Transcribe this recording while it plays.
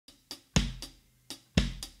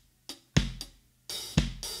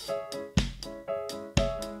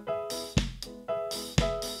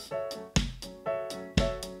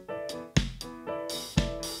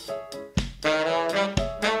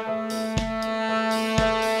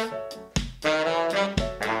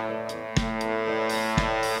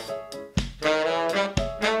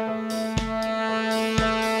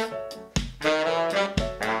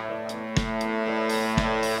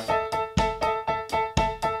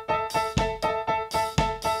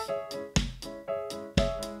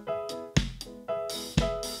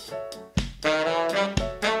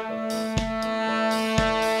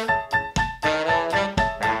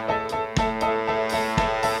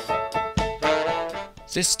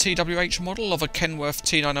This TWH model of a Kenworth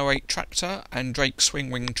T908 tractor and Drake swing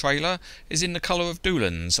wing trailer is in the colour of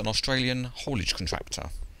Doolans, an Australian haulage contractor.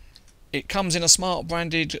 It comes in a smart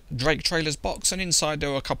branded Drake trailers box, and inside there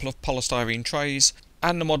are a couple of polystyrene trays,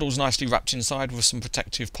 and the model's nicely wrapped inside with some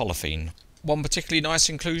protective polythene. One particularly nice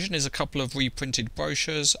inclusion is a couple of reprinted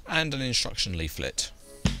brochures and an instruction leaflet.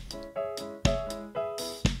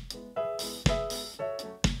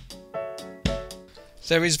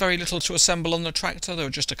 There is very little to assemble on the tractor. There are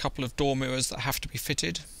just a couple of door mirrors that have to be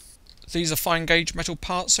fitted. These are fine gauge metal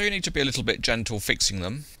parts, so you need to be a little bit gentle fixing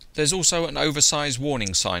them. There's also an oversized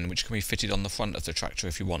warning sign which can be fitted on the front of the tractor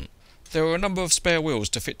if you want. There are a number of spare wheels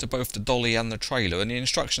to fit to both the dolly and the trailer, and the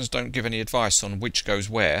instructions don't give any advice on which goes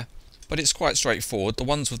where, but it's quite straightforward. The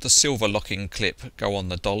ones with the silver locking clip go on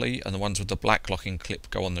the dolly, and the ones with the black locking clip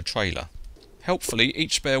go on the trailer. Helpfully,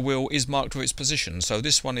 each spare wheel is marked with its position, so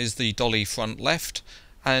this one is the dolly front left,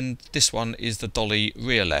 and this one is the dolly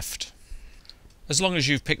rear left. As long as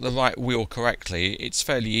you've picked the right wheel correctly, it's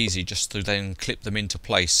fairly easy just to then clip them into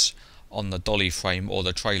place on the dolly frame or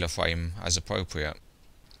the trailer frame as appropriate.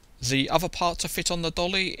 The other part to fit on the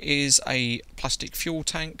dolly is a plastic fuel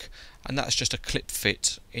tank, and that's just a clip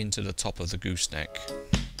fit into the top of the gooseneck.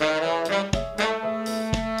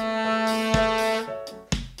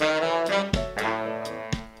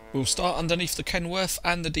 We'll start underneath the Kenworth,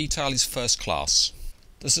 and the detail is first class.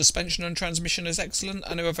 The suspension and transmission is excellent,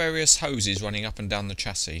 and there are various hoses running up and down the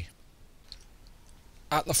chassis.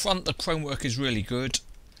 At the front, the chromework is really good,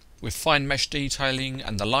 with fine mesh detailing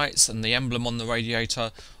and the lights and the emblem on the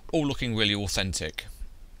radiator all looking really authentic.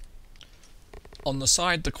 On the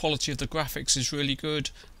side, the quality of the graphics is really good,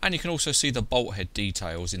 and you can also see the bolt head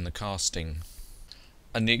details in the casting.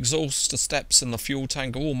 And the exhaust, the steps and the fuel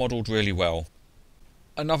tank are all modelled really well.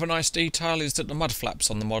 Another nice detail is that the mud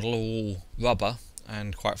flaps on the model are all rubber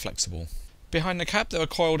and quite flexible. Behind the cab there are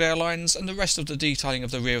coiled air lines, and the rest of the detailing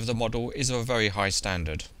of the rear of the model is of a very high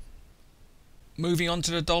standard. Moving on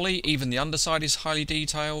to the dolly, even the underside is highly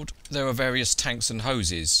detailed. There are various tanks and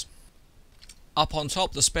hoses. Up on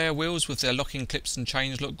top, the spare wheels with their locking clips and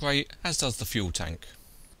chains look great, as does the fuel tank.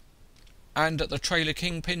 And at the trailer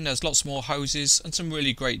kingpin there's lots more hoses and some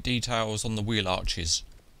really great details on the wheel arches.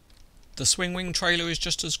 The swing wing trailer is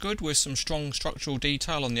just as good, with some strong structural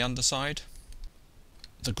detail on the underside.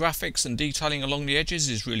 The graphics and detailing along the edges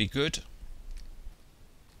is really good,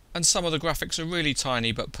 and some of the graphics are really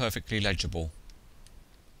tiny but perfectly legible.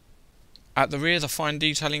 At the rear, the fine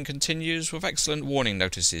detailing continues, with excellent warning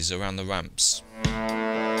notices around the ramps.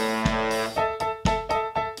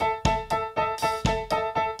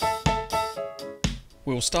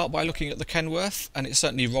 We'll start by looking at the Kenworth, and it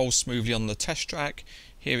certainly rolls smoothly on the test track.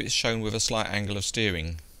 Here it's shown with a slight angle of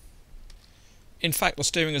steering. In fact, the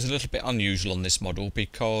steering is a little bit unusual on this model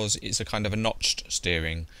because it's a kind of a notched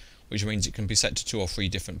steering, which means it can be set to 2 or 3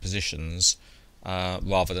 different positions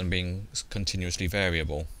rather than being continuously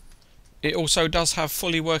variable. It also does have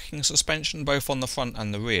fully working suspension both on the front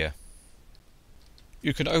and the rear.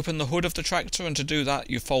 You can open the hood of the tractor, and to do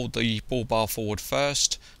that you fold the bull bar forward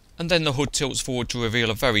first, and then the hood tilts forward to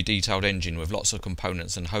reveal a very detailed engine with lots of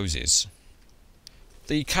components and hoses.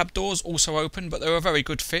 The cab doors also open, but they're a very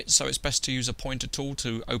good fit, so it's best to use a pointer tool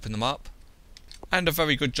to open them up. And a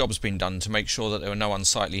very good job's been done to make sure that there are no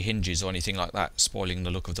unsightly hinges or anything like that spoiling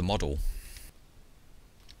the look of the model.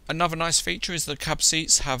 Another nice feature is the cab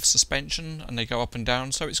seats have suspension and they go up and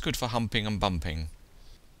down, so it's good for humping and bumping.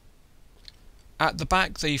 At the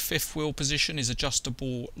back, the fifth wheel position is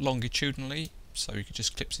adjustable longitudinally, so it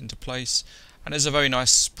just clips into place, and there's a very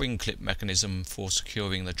nice spring clip mechanism for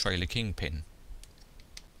securing the trailer kingpin.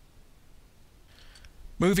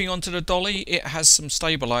 Moving on to the dolly, it has some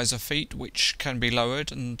stabiliser feet which can be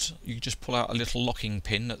lowered, and you just pull out a little locking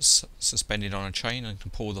pin that's suspended on a chain and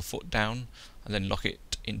can pull the foot down and then lock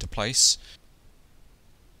it into place.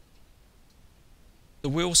 The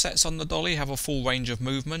wheel sets on the dolly have a full range of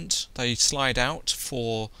movement. They slide out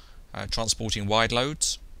for transporting wide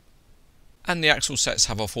loads, and the axle sets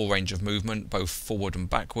have a full range of movement both forward and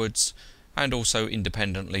backwards, and also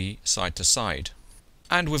independently side to side.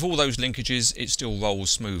 And with all those linkages, it still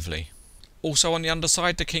rolls smoothly. Also on the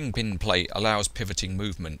underside, the kingpin plate allows pivoting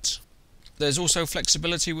movement. There's also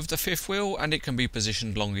flexibility with the fifth wheel, and it can be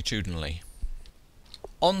positioned longitudinally.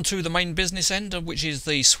 On to the main business end, which is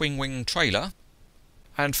the swing wing trailer.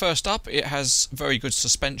 And first up, it has very good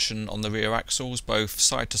suspension on the rear axles, both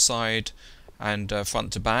side to side and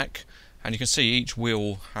front to back. And you can see each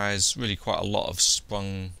wheel has really quite a lot of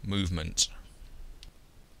sprung movement.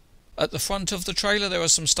 At the front of the trailer there are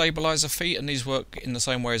some stabiliser feet, and these work in the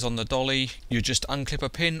same way as on the dolly. You just unclip a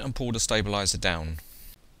pin and pull the stabiliser down.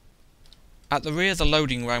 At the rear, the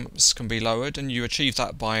loading ramps can be lowered, and you achieve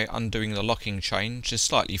that by undoing the locking chain, which is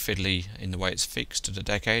slightly fiddly in the way it's fixed to the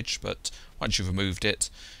deck edge, but once you've removed it,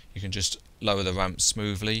 you can just lower the ramps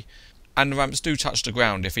smoothly. And the ramps do touch the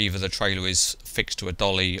ground if either the trailer is fixed to a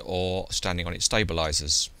dolly or standing on its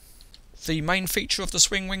stabilisers. The main feature of the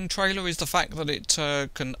swing wing trailer is the fact that it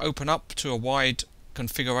can open up to a wide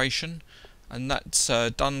configuration, and that's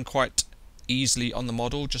done quite easily on the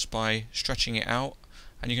model just by stretching it out,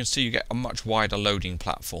 and you can see you get a much wider loading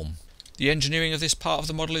platform. The engineering of this part of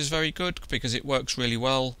the model is very good because it works really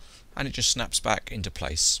well and it just snaps back into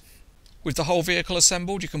place. With the whole vehicle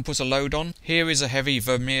assembled, you can put a load on. Here is a heavy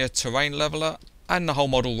Vermeer terrain leveller, and the whole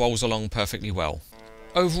model rolls along perfectly well.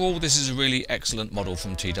 Overall, this is a really excellent model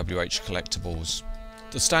from TWH Collectibles.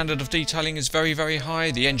 The standard of detailing is very, very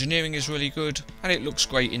high, the engineering is really good, and it looks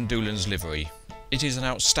great in Doolans livery. It is an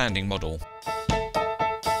outstanding model.